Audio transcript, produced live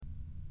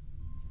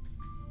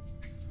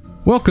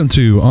Welcome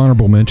to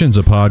Honorable Mentions,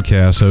 a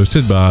podcast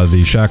hosted by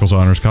the Shackles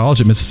Honors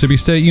College at Mississippi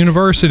State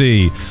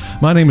University.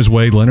 My name is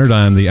Wade Leonard.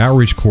 I am the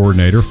Outreach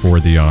Coordinator for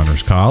the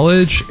Honors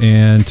College,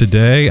 and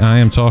today I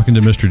am talking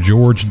to Mr.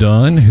 George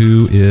Dunn,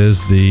 who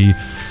is the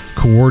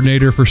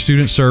Coordinator for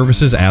Student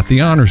Services at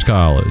the Honors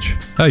College.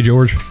 Hey,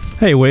 George.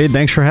 Hey, Wade.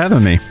 Thanks for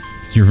having me.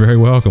 You're very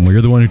welcome. Well,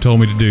 you're the one who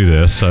told me to do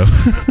this, so...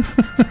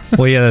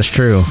 Well, yeah, that's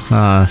true.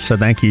 So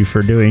thank you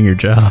for doing your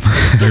job.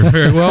 You're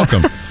very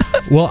welcome.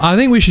 Well, I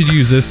think we should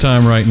use this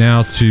time right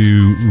now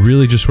to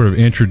really just sort of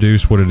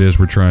introduce what it is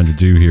we're trying to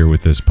do here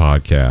with this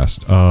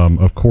podcast.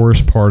 Of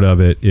course, part of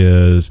it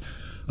is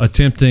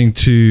attempting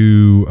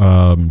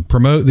to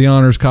promote the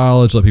Honors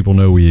College, let people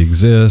know we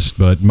exist,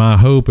 but my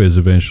hope is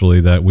eventually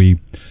that we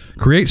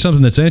create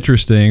something that's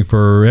interesting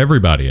for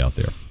everybody out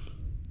there.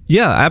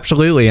 Yeah,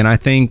 absolutely. And I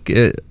think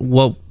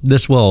what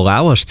this will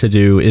allow us to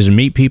do is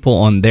meet people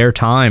on their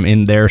time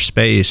in their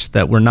space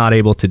that we're not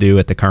able to do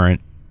with the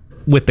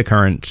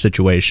current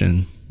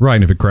situation. Right.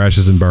 And if it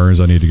crashes and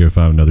burns, I need to go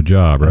find another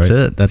job,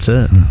 right? That's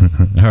it.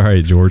 All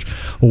right, George.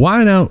 Well,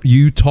 why don't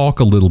you talk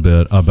a little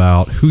bit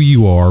about who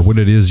you are, what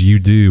it is you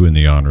do in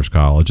the Honors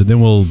College, and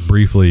then we'll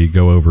briefly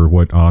go over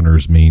what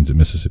honors means at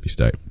Mississippi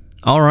State.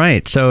 All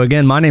right. So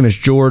again, my name is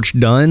George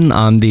Dunn.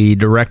 I'm the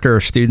Director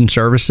of Student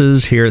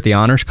Services here at the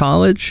Honors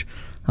College.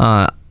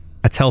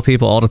 I tell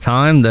people all the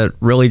time that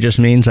really just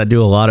means I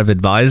do a lot of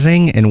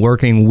advising and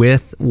working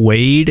with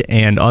Wade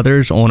and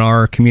others on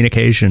our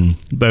communication,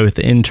 both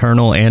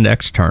internal and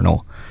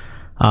external.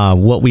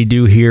 What we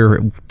do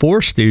here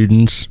for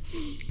students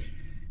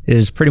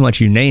is pretty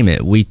much you name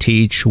it. We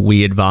teach,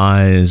 we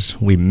advise,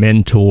 we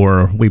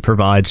mentor, we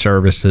provide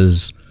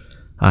services.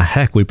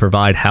 Heck, we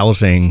provide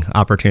housing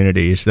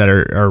opportunities that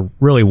are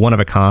really one of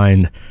a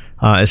kind,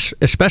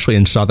 especially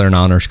in Southern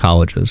honors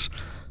colleges.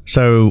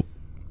 So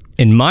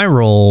in my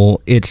role,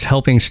 it's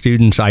helping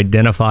students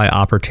identify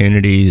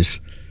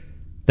opportunities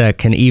that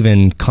can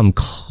even come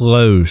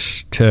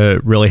close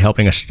to really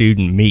helping a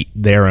student meet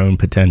their own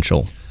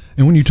potential.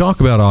 And when you talk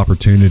about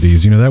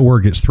opportunities, that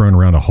word gets thrown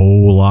around a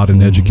whole lot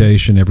in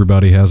education.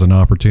 Everybody has an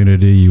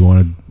opportunity. You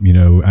want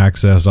to,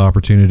 access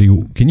opportunity.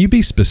 Can you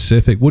be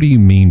specific? What do you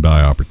mean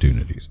by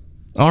opportunities?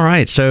 All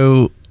right.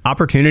 So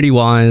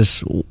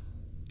opportunity-wise,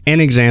 an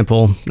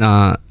example,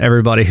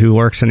 everybody who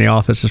works in the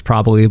office is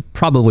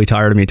probably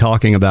tired of me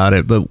talking about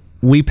it, but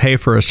we pay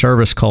for a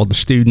service called the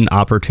Student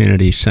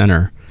Opportunity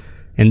Center.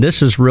 And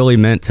this is really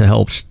meant to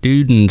help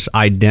students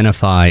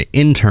identify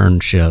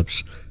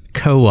internships,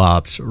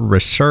 co-ops,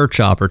 research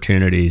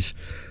opportunities,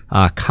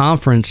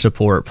 conference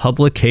support,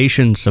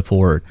 publication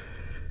support.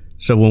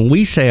 So when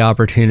we say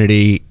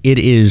opportunity, it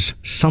is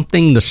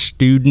something the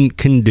student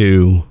can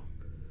do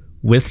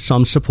with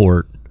some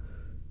support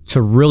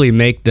to really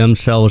make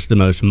themselves the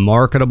most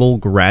marketable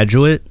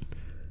graduate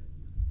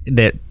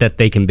that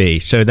they can be.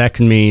 So that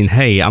can mean,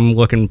 hey, I'm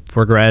looking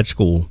for grad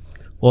school.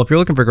 Well, if you're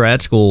looking for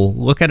grad school,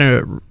 look at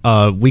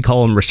we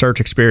call them research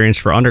experience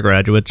for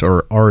undergraduates,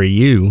 or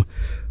REU.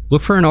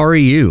 Look for an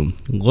REU.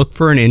 Look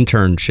for an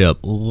internship.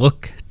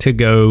 Look to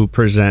go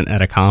present at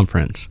a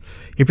conference.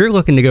 If you're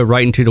looking to go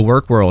right into the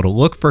work world,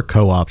 look for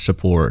co-op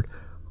support.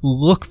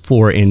 Look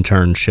for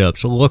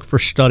internships. Look for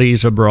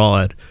studies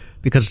abroad,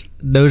 because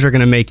those are going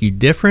to make you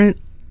different,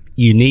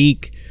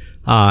 unique,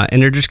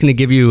 and they're just going to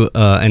give you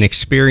an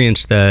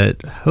experience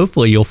that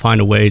hopefully you'll find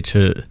a way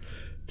to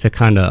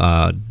kind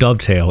of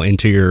dovetail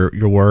into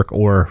your work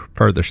or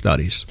further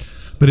studies.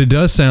 But it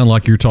does sound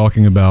like you're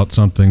talking about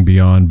something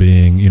beyond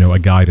being, a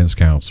guidance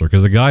counselor,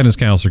 because a guidance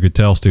counselor could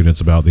tell students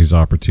about these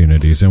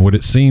opportunities. And what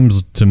it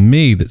seems to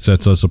me that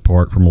sets us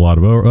apart from a lot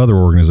of other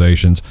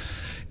organizations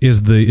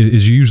is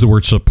you use the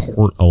word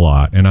support a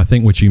lot. And I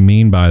think what you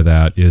mean by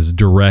that is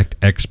direct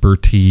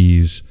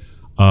expertise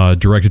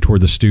directed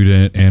toward the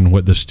student and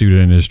what the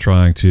student is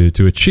trying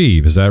to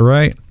achieve. Is that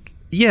right?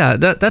 Yeah,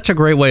 that's a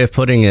great way of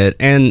putting it.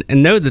 And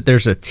know that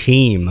there's a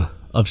team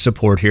of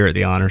support here at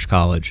the Honors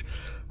College.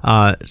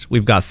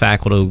 We've got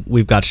faculty,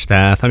 we've got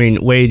staff. I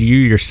mean, Wade, you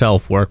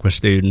yourself work with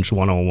students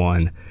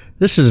one-on-one.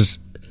 It's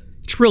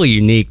really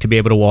unique to be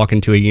able to walk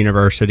into a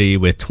university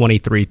with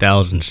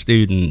 23,000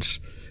 students,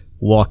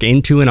 walk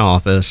into an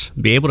office,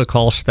 be able to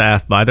call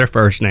staff by their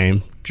first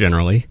name,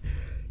 generally,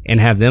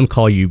 and have them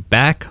call you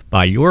back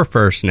by your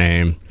first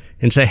name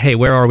and say, hey,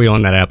 where are we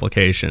on that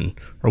application?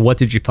 Or what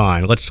did you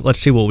find? Let's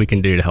see what we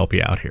can do to help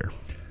you out here.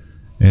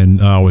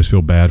 And I always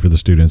feel bad for the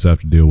students that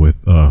have to deal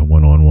with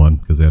one-on-one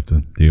because they have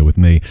to deal with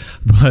me.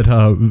 But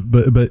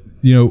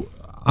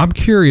I'm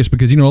curious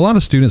because, a lot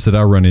of students that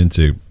I run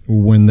into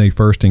when they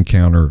first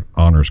encounter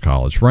Honors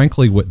College,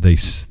 frankly, what they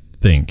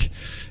think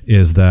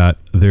is that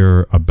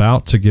they're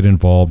about to get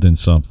involved in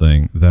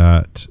something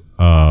that,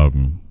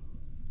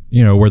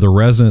 where the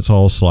residence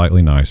hall is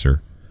slightly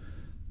nicer.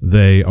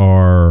 They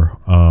are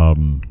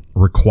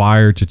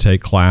required to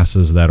take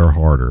classes that are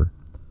harder.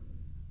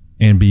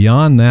 And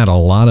beyond that, a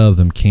lot of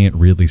them can't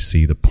really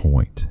see the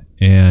point.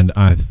 And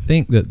I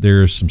think that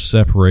there's some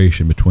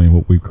separation between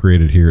what we've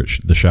created here at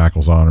the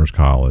Shackles Honors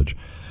College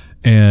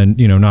and,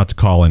 not to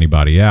call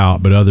anybody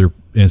out, but other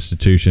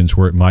institutions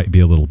where it might be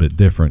a little bit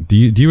different. Do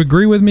you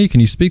agree with me? Can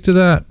you speak to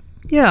that?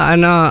 Yeah,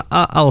 and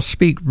I'll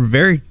speak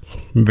very,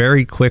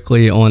 very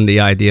quickly on the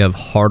idea of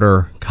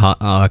harder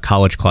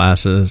college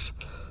classes.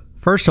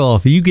 First of all,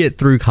 if you get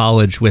through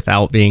college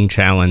without being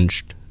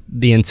challenged,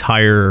 the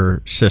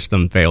entire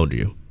system failed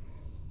you.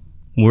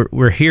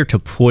 We're here to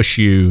push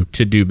you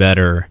to do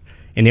better,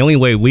 and the only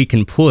way we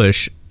can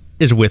push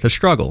is with a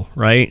struggle,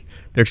 right?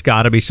 There's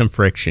got to be some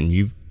friction.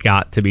 You've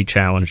got to be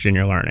challenged in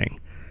your learning.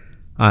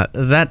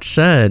 That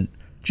said,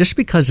 just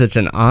because it's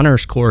an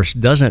honors course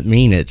doesn't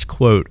mean it's,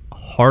 quote,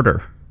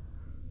 harder.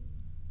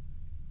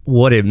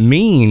 What it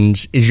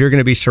means is you're going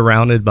to be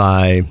surrounded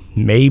by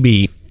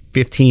maybe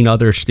 15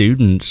 other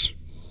students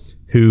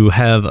who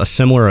have a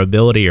similar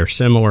ability or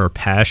similar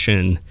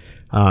passion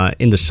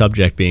in the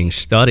subject being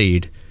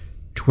studied,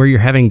 to where you're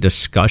having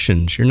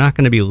discussions. You're not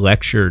going to be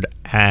lectured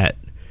at.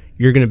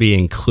 You're going to be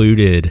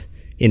included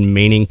in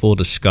meaningful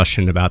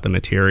discussion about the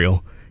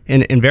material.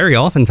 And very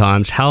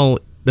oftentimes how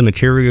the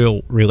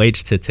material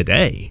relates to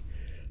today.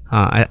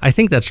 I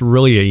think that's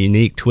really a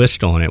unique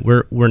twist on it.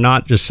 We're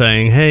not just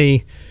saying,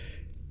 hey,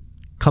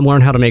 come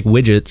learn how to make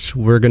widgets.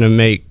 We're going to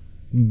make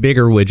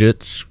bigger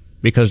widgets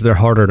because they're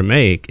harder to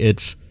make.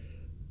 It's,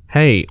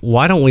 hey,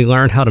 why don't we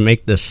learn how to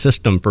make this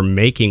system for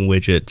making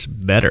widgets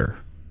better?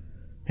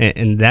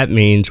 And that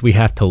means we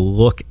have to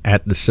look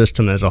at the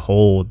system as a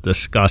whole,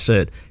 discuss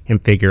it,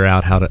 and figure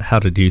out how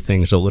to do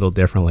things a little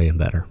differently and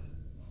better.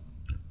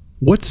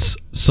 What's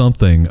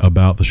something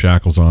about the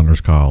Shackles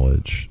Honors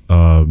College,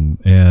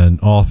 and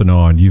off and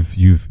on,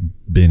 you've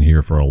been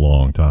here for a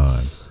long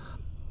time,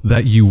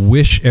 that you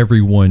wish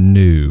everyone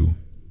knew,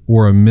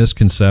 or a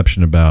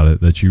misconception about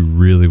it that you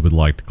really would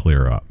like to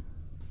clear up?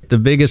 The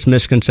biggest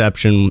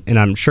misconception, and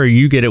I'm sure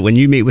you get it when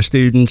you meet with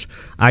students,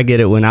 I get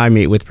it when I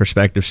meet with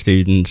prospective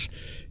students,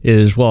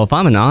 is, well, if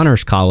I'm an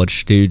honors college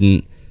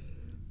student,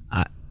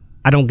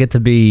 I don't get to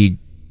be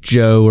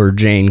Joe or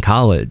Jane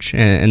College.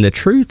 And the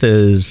truth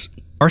is,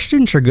 our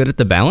students are good at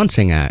the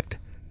balancing act.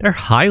 They're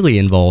highly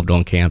involved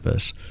on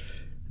campus.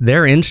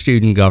 They're in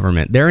student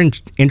government. They're in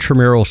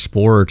intramural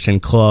sports and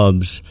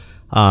clubs.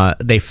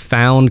 They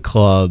found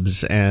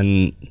clubs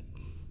and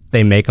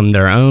they make them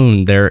their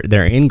own. They're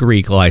in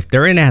Greek life.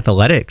 They're in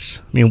athletics.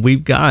 I mean,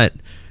 we've got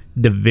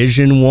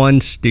Division I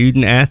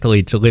student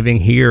athletes living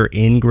here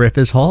in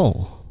Griffiths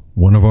Hall.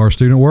 One of our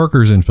student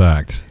workers, in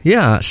fact.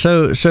 Yeah.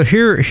 So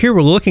here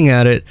we're looking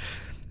at it.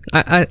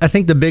 I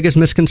think the biggest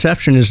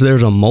misconception is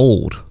there's a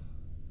mold.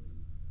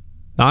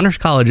 Honors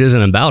College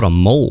isn't about a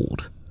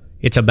mold.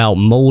 It's about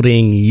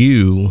molding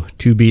you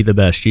to be the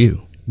best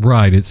you.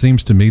 Right. It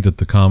seems to me that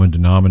the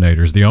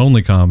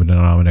only common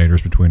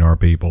denominators between our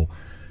people,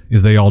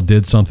 is they all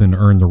did something to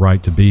earn the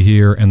right to be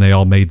here, and they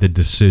all made the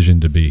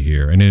decision to be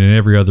here. And in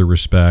every other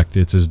respect,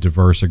 it's as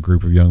diverse a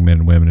group of young men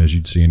and women as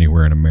you'd see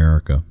anywhere in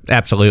America.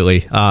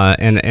 Absolutely.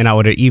 And I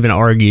would even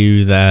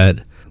argue that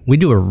we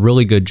do a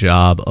really good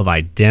job of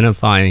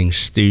identifying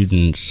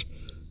students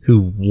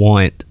who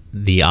want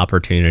the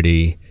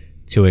opportunity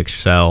to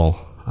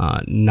excel,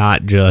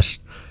 not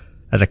just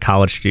as a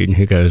college student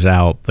who goes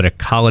out, but a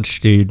college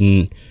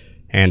student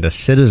and a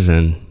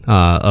citizen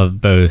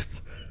of both,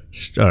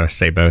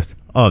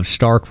 of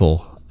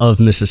Starkville, of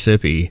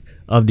Mississippi,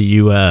 of the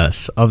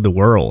U.S., of the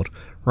world,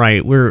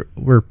 right?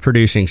 We're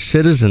producing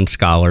citizen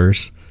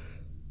scholars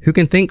who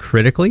can think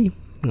critically,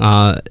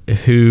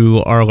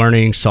 who are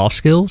learning soft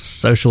skills,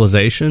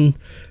 socialization,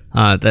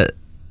 that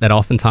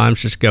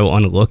oftentimes just go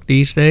unlooked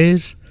these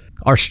days.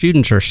 Our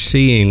students are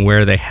seeing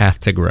where they have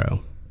to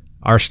grow.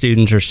 Our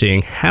students are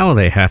seeing how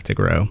they have to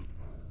grow.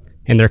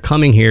 And they're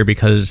coming here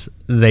because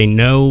they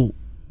know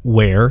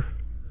where,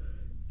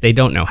 they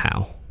don't know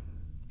how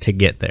to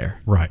get there.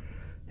 Right.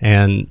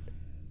 And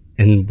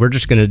we're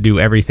just going to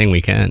do everything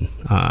we can.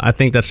 I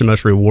think that's the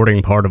most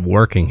rewarding part of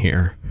working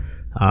here.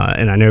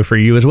 And I know for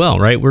you as well,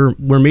 right?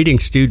 We're meeting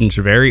students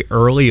very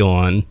early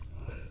on,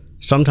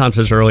 sometimes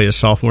as early as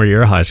sophomore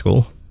year of high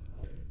school.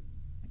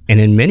 And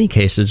in many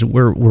cases,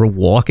 we're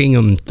walking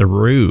them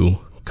through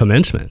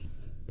commencement.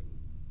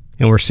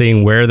 And we're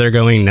seeing where they're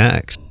going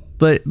next.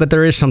 But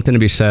there is something to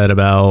be said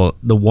about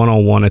the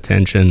one-on-one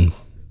attention.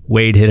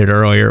 Wade hit it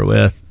earlier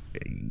with,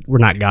 we're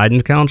not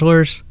guidance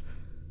counselors.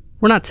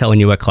 We're not telling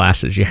you what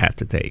classes you have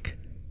to take.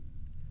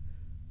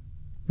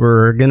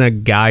 We're going to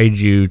guide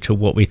you to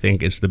what we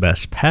think is the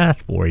best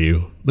path for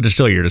you, but it's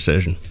still your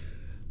decision.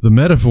 The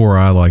metaphor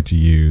I like to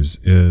use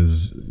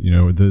is,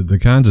 the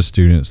kinds of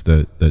students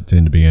that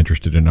tend to be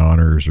interested in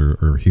honors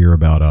or hear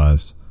about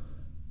us,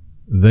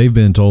 they've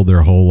been told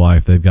their whole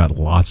life they've got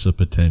lots of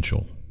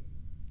potential.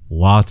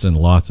 Lots and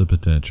lots of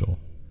potential.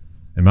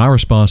 And my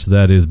response to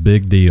that is,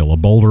 big deal. A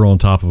boulder on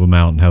top of a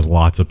mountain has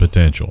lots of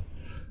potential,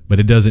 but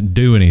it doesn't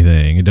do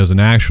anything. It doesn't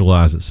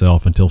actualize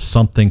itself until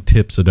something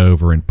tips it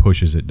over and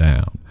pushes it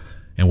down.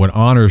 And what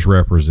honors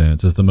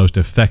represents is the most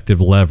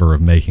effective lever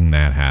of making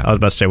that happen. I was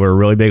about to say, we're a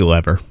really big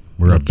lever.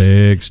 We're a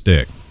big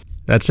stick.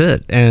 That's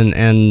it.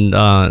 And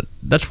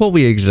that's what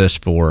we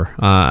exist for.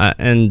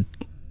 And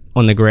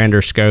on the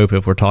grander scope,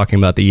 if we're talking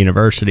about the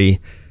university,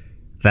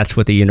 That's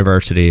what the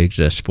university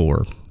exists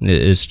for,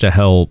 is to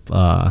help.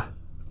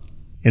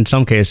 In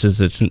some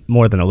cases, it's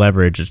more than a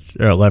leverage.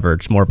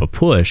 It's more of a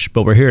push,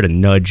 but we're here to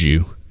nudge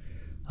you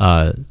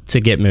to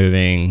get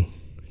moving,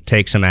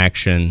 take some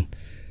action,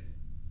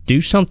 do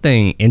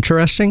something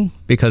interesting,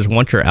 because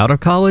once you're out of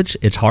college,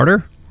 it's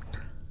harder.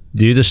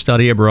 Do the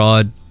study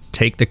abroad,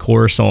 take the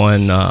course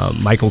on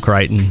Michael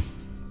Crichton,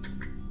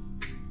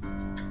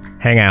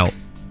 hang out,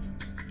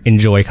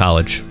 enjoy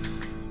college.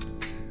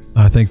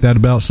 I think that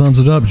about sums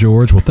it up,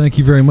 George. Well, thank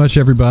you very much,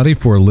 everybody,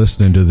 for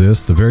listening to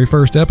this, the very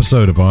first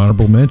episode of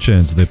Honorable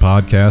Mentions, the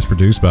podcast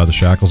produced by the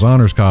Shackles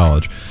Honors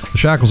College. The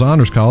Shackles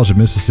Honors College of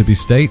Mississippi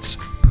State's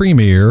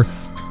premier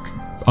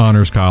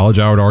honors college,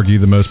 I would argue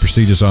the most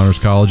prestigious honors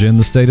college in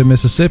the state of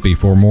Mississippi.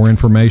 For more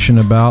information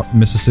about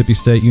Mississippi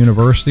State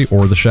University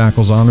or the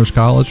Shackles Honors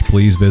College,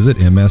 please visit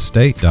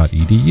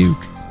msstate.edu.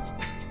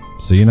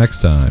 See you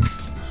next time.